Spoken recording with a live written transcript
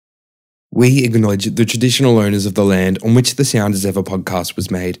We acknowledge the traditional owners of the land on which the Sound As Ever podcast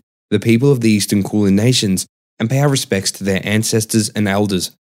was made, the people of the Eastern Kulin Nations, and pay our respects to their ancestors and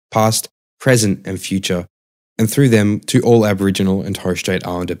elders, past, present and future, and through them to all Aboriginal and Torres Strait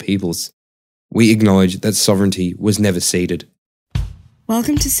Islander peoples. We acknowledge that sovereignty was never ceded.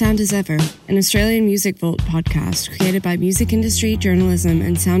 Welcome to Sound As Ever, an Australian Music Vault podcast created by music industry, journalism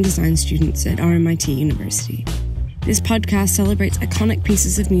and sound design students at RMIT University. This podcast celebrates iconic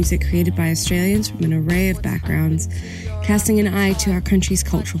pieces of music created by Australians from an array of backgrounds, casting an eye to our country's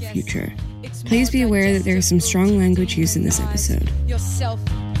cultural future. Please be aware that there is some strong language used in this episode. Yourself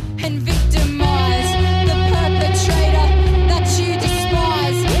and victimize the perpetrator that you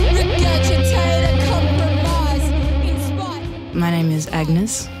despise. Regurgitate and compromise. Inspire. My name is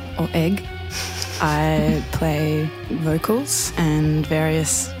Agnes, or Egg. I play vocals and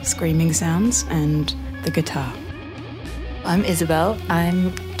various screaming sounds and the guitar. I'm Isabel.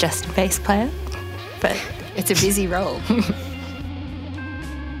 I'm just a bass player, but it's a busy role.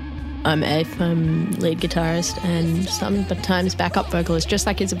 I'm Aif. I'm lead guitarist and sometimes backup vocalist, just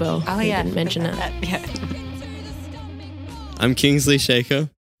like Isabel. Oh, You yeah. didn't mention that. Yeah. I'm Kingsley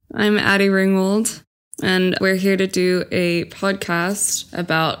Shaker. I'm Addie Ringwald, and we're here to do a podcast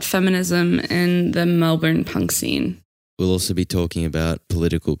about feminism in the Melbourne punk scene. We'll also be talking about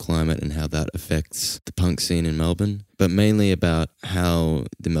political climate and how that affects the punk scene in Melbourne, but mainly about how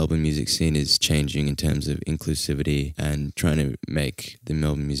the Melbourne music scene is changing in terms of inclusivity and trying to make the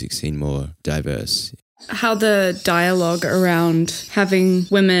Melbourne music scene more diverse. How the dialogue around having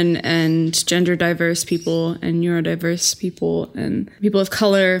women and gender diverse people and neurodiverse people and people of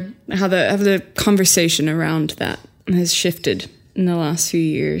color, how the conversation around that has shifted in the last few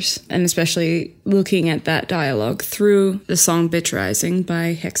years, and especially looking at that dialogue through the song Bitch Rising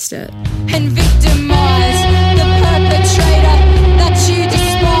by Hextet. And victimize the perpetrator that you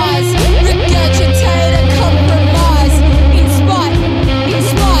despise. Regurgitate and compromise. Inspire.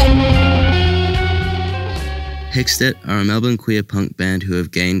 Hextet are a Melbourne queer punk band who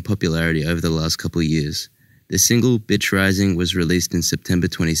have gained popularity over the last couple of years. Their single, Bitch Rising, was released in September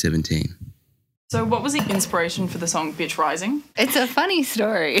 2017. So what was the inspiration for the song Bitch Rising? It's a funny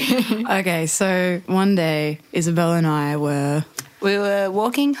story. Okay, so one day Isabel and I We were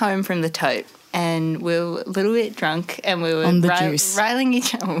walking home from the tote and we were a little bit drunk and we were On the juice. riling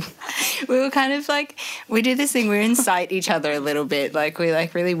each other. We were kind of like, we do this thing, we incite each other a little bit. Like we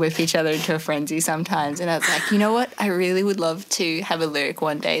really whip each other into a frenzy sometimes. And I was like, you know what? I really would love to have a lyric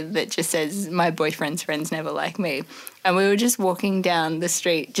one day that just says, my boyfriend's friends never like me. And we were just walking down the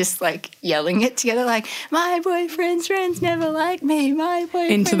street, just like yelling it together, like, my boyfriend's friends never like me, my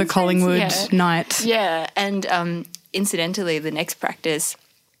boyfriend's into the friends. Collingwood Yeah. night. Yeah, and incidentally, the next practice,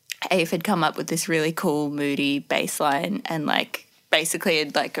 Aif had come up with this really cool, moody bass line and, like, basically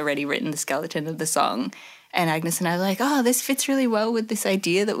had, like, already written the skeleton of the song. And Agnes and I were like, oh, this fits really well with this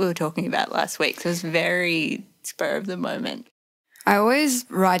idea that we were talking about last week. So it was very spur of the moment. I always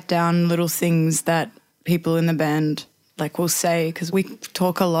write down little things that people in the band will say, because we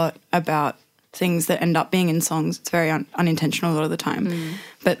talk a lot about things that end up being in songs. It's very unintentional a lot of the time.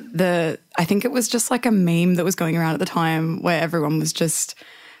 But I think it was just like a meme that was going around at the time where everyone was just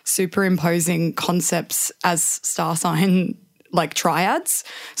superimposing concepts as star sign triads.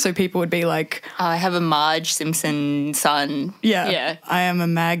 So people would be like, I have a Marge Simpson son. yeah, I am a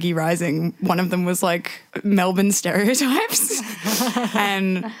Maggie Rising. One of them was like Melbourne stereotypes.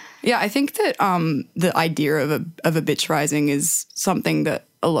 And yeah, I think that the idea of a bitch rising is something that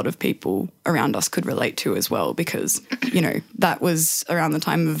a lot of people around us could relate to as well, because, you know, that was around the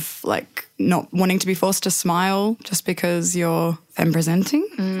time of not wanting to be forced to smile just because you're femme presenting.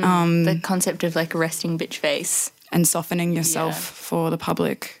 The concept of a resting bitch face. And softening yourself for the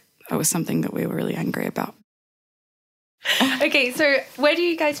public. That was something that we were really angry about. Okay, so where do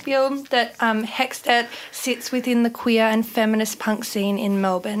you guys feel that Hextet sits within the queer and feminist punk scene in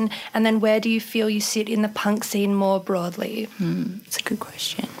Melbourne? And then where do you feel you sit in the punk scene more broadly? It's a good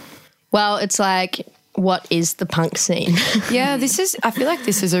question. Well, it's like, what is the punk scene? Yeah, I feel like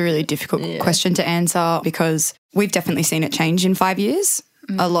this is a really difficult question to answer, because we've definitely seen it change in 5 years.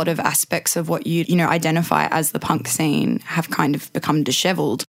 A lot of aspects of what you identify as the punk scene have kind of become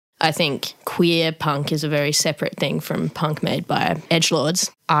dishevelled. I think queer punk is a very separate thing from punk made by edgelords.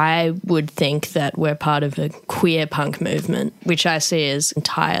 I would think that we're part of a queer punk movement, which I see as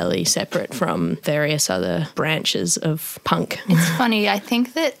entirely separate from various other branches of punk. It's funny. I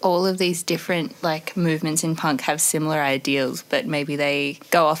think that all of these different like movements in punk have similar ideals, but maybe they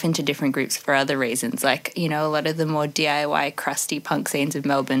go off into different groups for other reasons. Like, you know, a lot of the more DIY crusty punk scenes of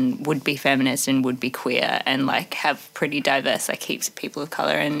Melbourne would be feminist and would be queer and like have pretty diverse, like heaps of people of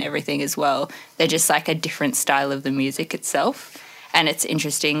colour and everything as well. They're just like a different style of the music itself. And it's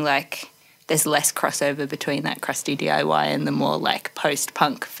interesting, like, there's less crossover between that crusty DIY and the more, like,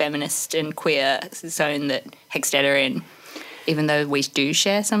 post-punk feminist and queer zone that Hexted are in, even though we do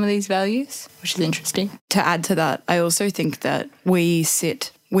share some of these values, which is interesting. To add to that, I also think that we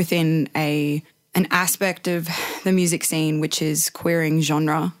sit within an aspect of the music scene which is queering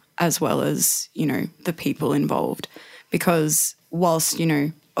genre as well as, you know, the people involved. Because whilst, you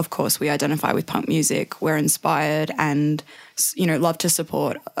know, of course, we identify with punk music, we're inspired and, you know, love to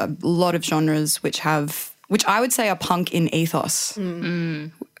support a lot of genres which I would say are punk in ethos,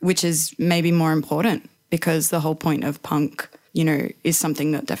 which is maybe more important because the whole point of punk, you know, is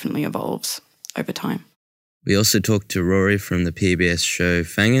something that definitely evolves over time. We also talked to Rory from the PBS show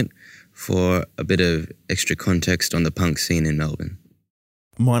Fang It for a bit of extra context on the punk scene in Melbourne.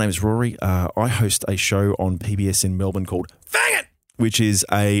 My name is Rory. I host a show on PBS in Melbourne called Fang It, which is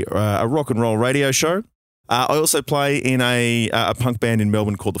a rock and roll radio show. I also play in a punk band in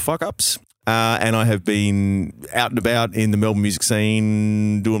Melbourne called the Fuck Ups, and I have been out and about in the Melbourne music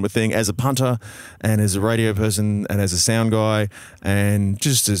scene doing my thing as a punter and as a radio person and as a sound guy, and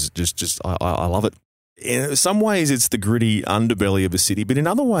I love it. In some ways, it's the gritty underbelly of a city, but in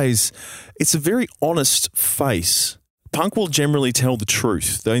other ways, it's a very honest face. Punk will generally tell the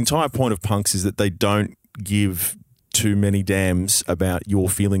truth. The entire point of punks is that they don't give too many damns about your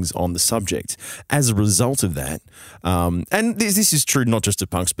feelings on the subject. As a result of that, and this is true not just of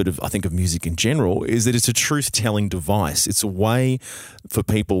punks, but I think of music in general, is that it's a truth-telling device. It's a way for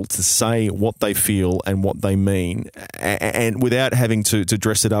people to say what they feel and what they mean, and without having to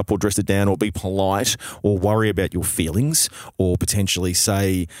dress it up or dress it down or be polite or worry about your feelings or potentially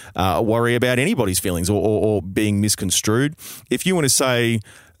say worry about anybody's feelings or being misconstrued. If you want to say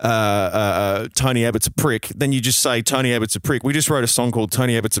Tony Abbott's a prick, then you just say Tony Abbott's a prick. We just wrote a song called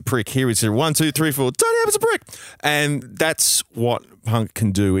Tony Abbott's a prick. Here it's 1, 2, 3, 4. Tony Abbott's a prick. And that's what punk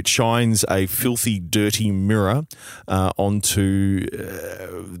can do. It shines a filthy, dirty mirror onto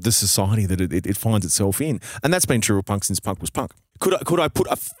the society that it finds itself in. And that's been true of punk since punk was punk. Could I put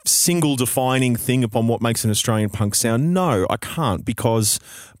a single defining thing upon what makes an Australian punk sound? No, I can't, because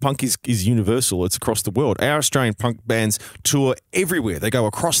punk is universal. It's across the world. Our Australian punk bands tour everywhere. They go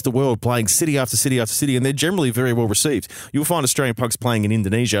across the world playing city after city after city, and they're generally very well received. You'll find Australian punks playing in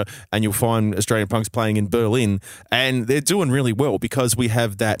Indonesia, and you'll find Australian punks playing in Berlin, and they're doing really well because we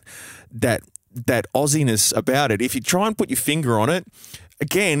have that Aussiness about it. If you try and put your finger on it,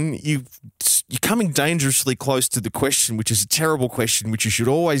 again, you're coming dangerously close to the question, which is a terrible question, which you should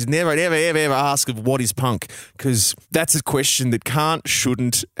always never, ever, ever, ever ask of what is punk, because that's a question that can't,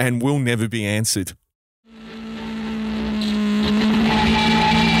 shouldn't, and will never be answered.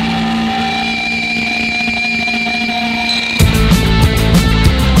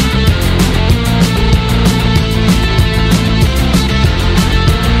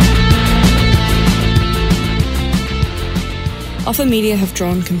 Often media have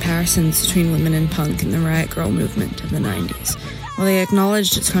drawn comparisons between women in punk and the Riot Grrrl movement of the 90s. While they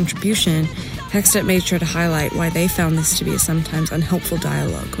acknowledged its contribution, Hexted made sure to highlight why they found this to be a sometimes unhelpful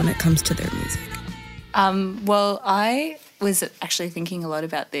dialogue when it comes to their music. Well, I was actually thinking a lot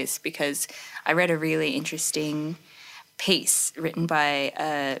about this because I read a really interesting piece written by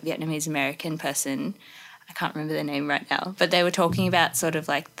a Vietnamese American person. I can't remember their name right now, but they were talking about sort of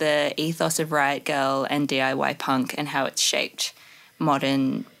like the ethos of Riot Grrrl and DIY punk and how it's shaped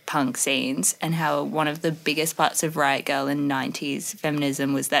modern punk scenes, and how one of the biggest parts of Riot Grrrl in 90s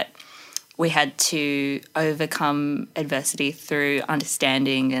feminism was that we had to overcome adversity through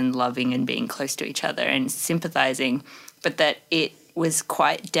understanding and loving and being close to each other and sympathising, but that it was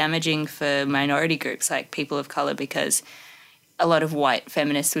quite damaging for minority groups like people of colour, because a lot of white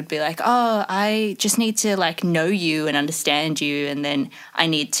feminists would be like, oh, I just need to like know you and understand you, and then I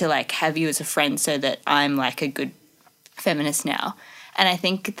need to like have you as a friend so that I'm like a good feminist now. And I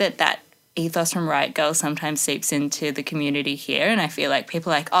think that ethos from Riot Grrrl sometimes seeps into the community here, and I feel like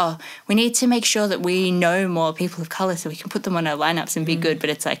people are like, oh, we need to make sure that we know more people of colour so we can put them on our lineups and be good, but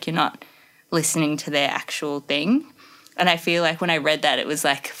it's like you're not listening to their actual thing. And I feel like when I read that, it was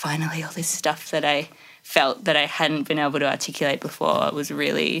like finally all this stuff that I felt that I hadn't been able to articulate before was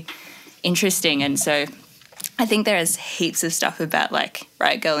really interesting. And so I think there is heaps of stuff about like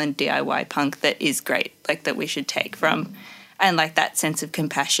Riot Grrrl and DIY punk that is great, like that we should take from, and like that sense of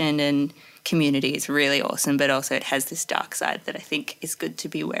compassion and community is really awesome, but also it has this dark side that I think is good to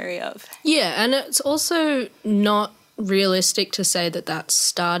be wary of. Yeah, and it's also not realistic to say that that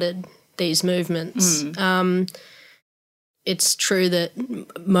started these movements. It's true that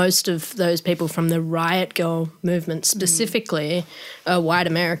most of those people from the Riot Grrrl movement specifically are white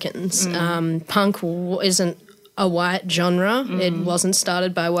Americans. Punk isn't a white genre. It wasn't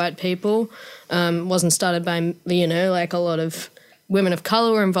started by white people. Wasn't started by, like a lot of women of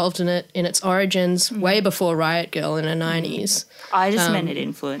colour were involved in it in its origins way before Riot Grrrl in the 90s. I just meant it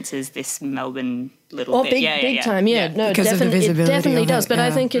influences this Melbourne little bit. Big time. No, Because of the it visibility definitely of does. it, But I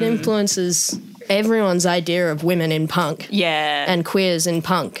yeah. think it influences everyone's idea of women in punk. Yeah. And queers in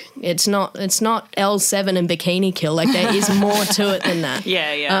punk. It's not L7 and Bikini Kill. Like there is more to it than that.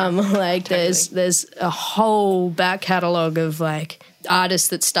 Yeah. There's a whole back catalogue of like artists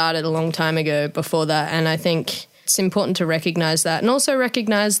that started a long time ago before that, and I think it's important to recognise that, and also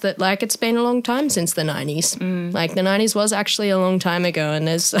recognise that like it's been a long time since the 90s. Like the 90s was actually a long time ago, and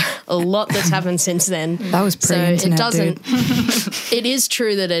there's a lot that's happened since then. That was pre-internet, so it doesn't. dude. It is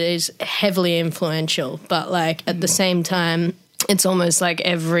true that it is heavily influential, but like at the same time, it's almost like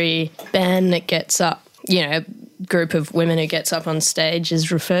every band that gets up, group of women who gets up on stage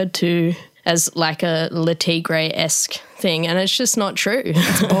is referred to as like a Le Tigre-esque thing, and it's just not true.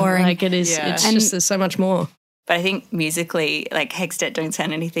 It's boring. Like it is. Yeah. It's just there's so much more. But I think musically, like Hextet don't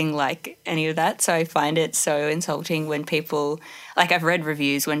sound anything like any of that. So I find it so insulting when people, like I've read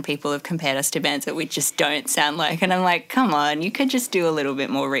reviews when people have compared us to bands that we just don't sound like. And I'm like, come on, you could just do a little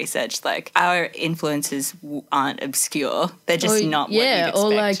bit more research. Like our influences aren't obscure. They're just not what you'd expect.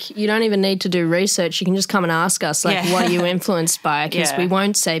 Or like you don't even need to do research. You can just come and ask us like what are you influenced by, because we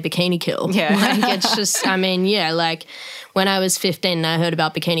won't say Bikini Kill. Yeah. Like it's just, like when I was 15 and I heard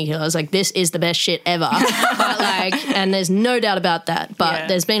about Bikini Kill, I was like, this is the best shit ever. But like, and there's no doubt about that. But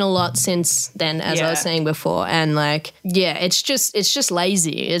there's been a lot since then, as I was saying before. And like, it's just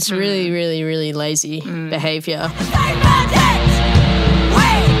lazy. It's really, really, really lazy behaviour.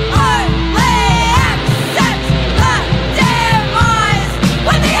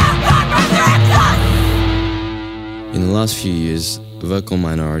 In the last few years, a vocal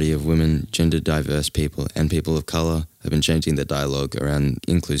minority of women, gender diverse people and people of colour have been changing the dialogue around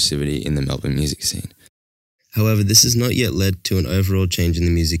inclusivity in the Melbourne music scene. However, this has not yet led to an overall change in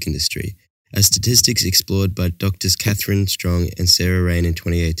the music industry, as statistics explored by Drs. Catherine Strong and Sarah Rain in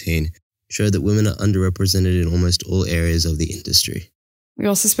 2018 show that women are underrepresented in almost all areas of the industry. We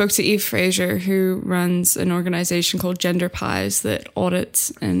also spoke to Eve Fraser, who runs an organisation called Gender Pies that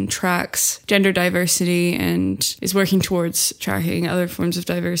audits and tracks gender diversity and is working towards tracking other forms of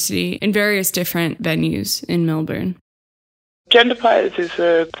diversity in various different venues in Melbourne. Gender Pies is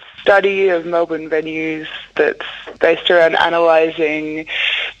a study of Melbourne venues that's based around analysing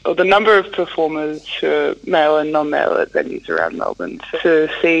the number of performers who are male and non-male at venues around Melbourne to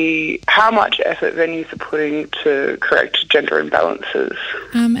see how much effort venues are putting to correct gender imbalances.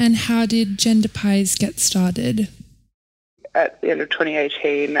 And how did Gender Pies get started? At the end of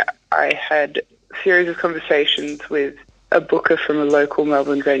 2018, I had a series of conversations with a booker from a local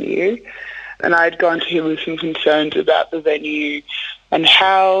Melbourne venue, and I'd gone to him with some concerns about the venue and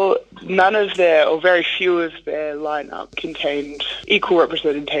how none of their, or very few of their lineup contained equal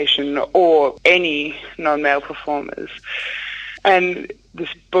representation or any non-male performers. And this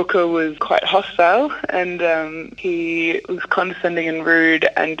booker was quite hostile, and he was condescending and rude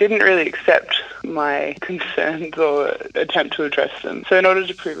and didn't really accept my concerns or attempt to address them. So in order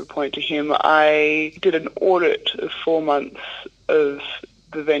to prove a point to him, I did an audit of 4 months of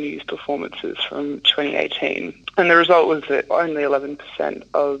the venue's performances from 2018. And the result was that only 11%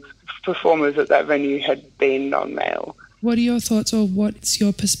 of performers at that venue had been non-male. What are your thoughts, or what's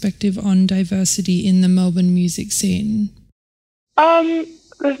your perspective on diversity in the Melbourne music scene?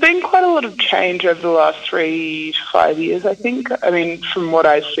 There's been quite a lot of change over the last 3 to 5 years, I think. I mean, from what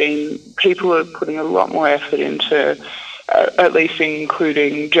I've seen, people are putting a lot more effort into at least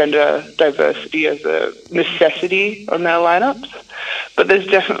including gender diversity as a necessity on their lineups. But there's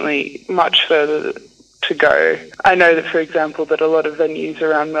definitely much further to go. I know that, for example, that a lot of venues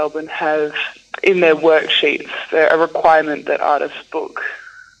around Melbourne have in their worksheets a requirement that artists book,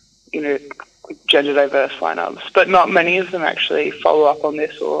 gender diverse lineups, but not many of them actually follow up on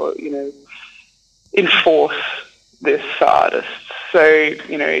this or, enforce this for artists. So,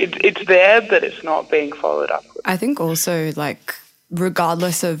 it's there, but it's not being followed up with. I think also,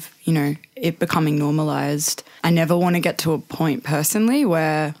 regardless of, it becoming normalised, I never want to get to a point personally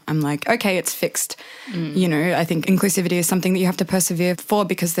where I'm like, okay, it's fixed. You know, I think inclusivity is something that you have to persevere for,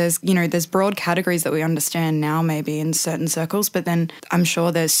 because there's broad categories that we understand now maybe in certain circles, but then I'm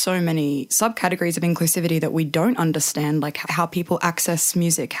sure there's so many subcategories of inclusivity that we don't understand, like how people access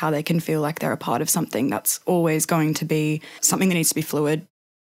music, how they can feel like they're a part of something. That's always going to be something that needs to be fluid.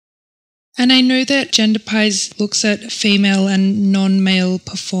 And I know that Gender Pies looks at female and non-male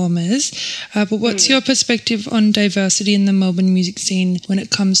performers, but what's your perspective on diversity in the Melbourne music scene when it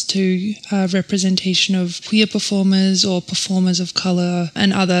comes to representation of queer performers or performers of colour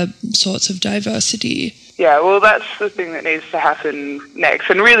and other sorts of diversity? Yeah, well, that's the thing that needs to happen next.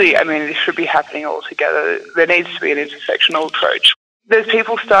 And really, I mean, it should be happening all together. There needs to be an intersectional approach. There's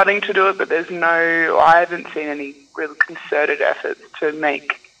people starting to do it, but I haven't seen any real concerted efforts to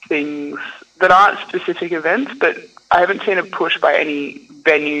make things that aren't specific events, but I haven't seen a push by any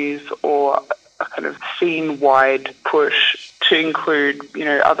venues or a kind of scene-wide push to include,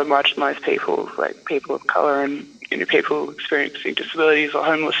 other marginalised people, like people of colour and, people experiencing disabilities or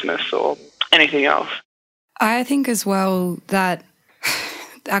homelessness or anything else. I think as well that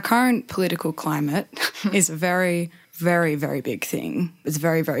our current political climate is a very, very, very big thing. It's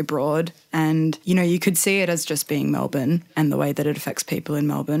very, very broad. And, you could see it as just being Melbourne and the way that it affects people in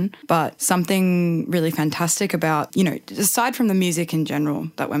Melbourne. But something really fantastic about, aside from the music in general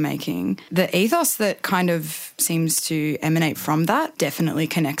that we're making, the ethos that kind of seems to emanate from that definitely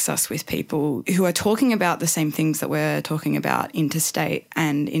connects us with people who are talking about the same things that we're talking about interstate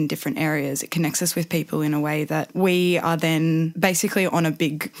and in different areas. It connects us with people in a way that we are then basically on a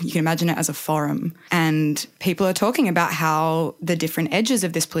big, you can imagine it as a forum, and people are talking about how the different edges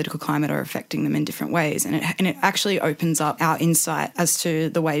of this political climate are affecting them in different ways. And it actually opens up our insight as to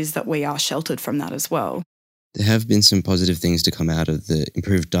the ways that we are sheltered from that as well. There have been some positive things to come out of the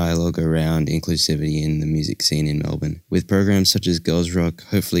improved dialogue around inclusivity in the music scene in Melbourne, with programs such as Girls Rock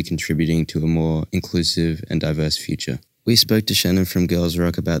hopefully contributing to a more inclusive and diverse future. We spoke to Shannon from Girls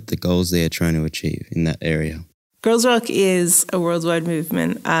Rock about the goals they are trying to achieve in that area. Girls Rock is a worldwide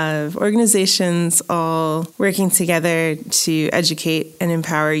movement of organizations all working together to educate and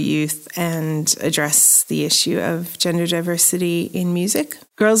empower youth and address the issue of gender diversity in music.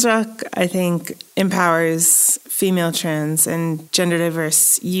 Girls Rock, I think, empowers female, trans, and gender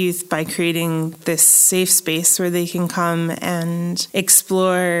diverse youth by creating this safe space where they can come and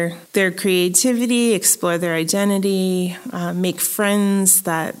explore their creativity, explore their identity, make friends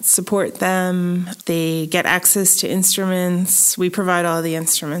that support them. They get access to instruments. We provide all the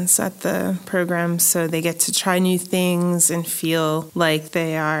instruments at the program, so they get to try new things and feel like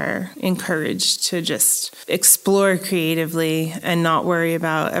they are encouraged to just explore creatively and not worry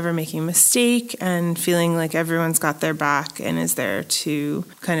about ever making a mistake, and feeling like everyone's got their back and is there to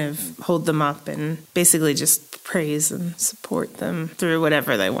kind of hold them up and basically just praise and support them through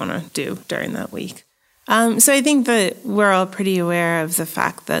whatever they want to do during that week. So I think that we're all pretty aware of the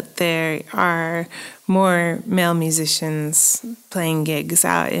fact that there are more male musicians playing gigs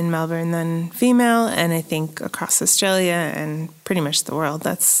out in Melbourne than female, and I think across Australia and pretty much the world,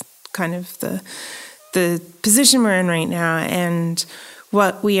 that's kind of the position we're in right now. And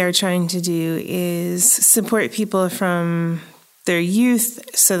what we are trying to do is support people from their youth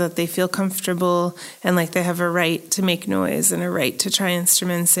so that they feel comfortable and like they have a right to make noise and a right to try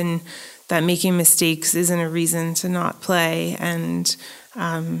instruments, and that making mistakes isn't a reason to not play, and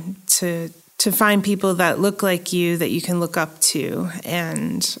to find people that look like you, that you can look up to,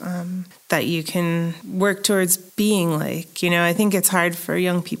 and that you can work towards being like. I think it's hard for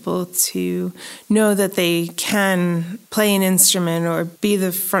young people to know that they can play an instrument or be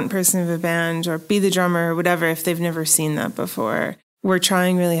the front person of a band or be the drummer or whatever if they've never seen that before. We're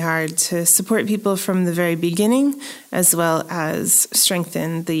trying really hard to support people from the very beginning, as well as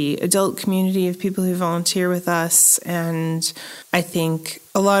strengthen the adult community of people who volunteer with us. And I think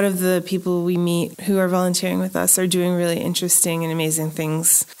a lot of the people we meet who are volunteering with us are doing really interesting and amazing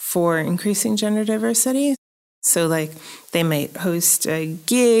things for increasing gender diversity. So they might host a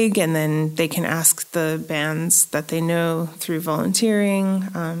gig and then they can ask the bands that they know through volunteering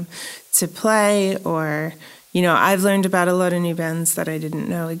to play, or I've learned about a lot of new bands that I didn't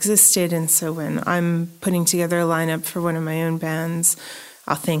know existed. And so when I'm putting together a lineup for one of my own bands,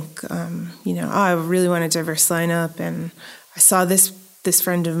 I'll think, I really want a diverse lineup. And I saw this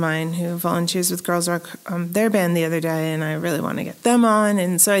friend of mine who volunteers with Girls Rock, their band the other day, and I really want to get them on.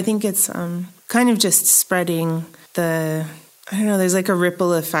 And so I think it's kind of just spreading there's like a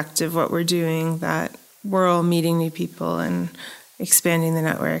ripple effect of what we're doing, that we're all meeting new people and expanding the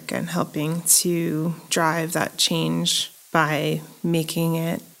network and helping to drive that change by making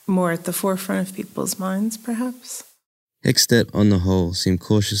it more at the forefront of people's minds, perhaps. Hextet, on the whole, seemed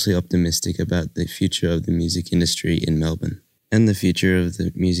cautiously optimistic about the future of the music industry in Melbourne and the future of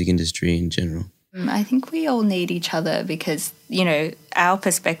the music industry in general. I think we all need each other because, you know, our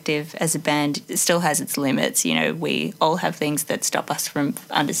perspective as a band still has its limits. You know, we all have things that stop us from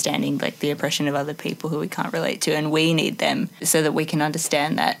understanding, like the oppression of other people who we can't relate to, and we need them so that we can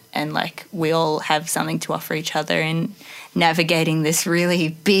understand that. And, like, we all have something to offer each other in navigating this really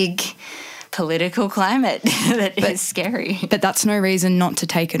big political climate that is scary. But that's no reason not to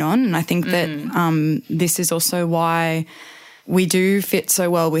take it on. And I think that this is also why we do fit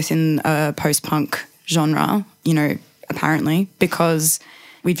so well within a post-punk genre, you know, apparently, because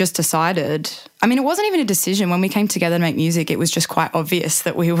we just decided, I mean, it wasn't even a decision. When we came together to make music, it was just quite obvious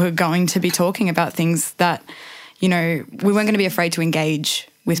that we were going to be talking about things that, you know, we weren't going to be afraid to engage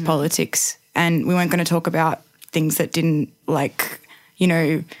with politics, and we weren't going to talk about things that didn't, like, you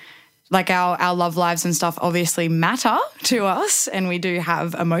know, like our love lives and stuff obviously matter to us, and we do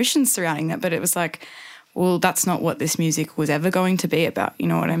have emotions surrounding that, but it was like, well, that's not what this music was ever going to be about, you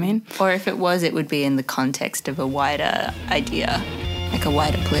know what I mean? Or if it was, it would be in the context of a wider idea, like a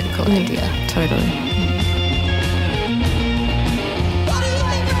wider political idea. Totally.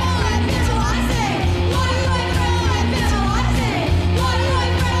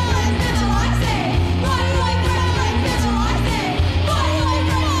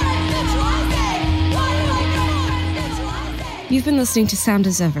 You've been listening to Sound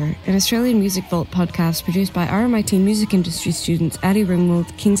as Ever, an Australian Music Vault podcast produced by RMIT music industry students Addie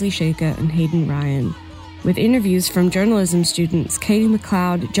Ringwald, Kingsley Shaker and Hayden Ryan, with interviews from journalism students Katie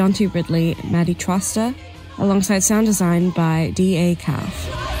McLeod, Jonty Ridley, Maddie Troster, alongside sound design by D.A.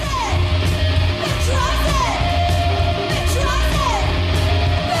 Calf.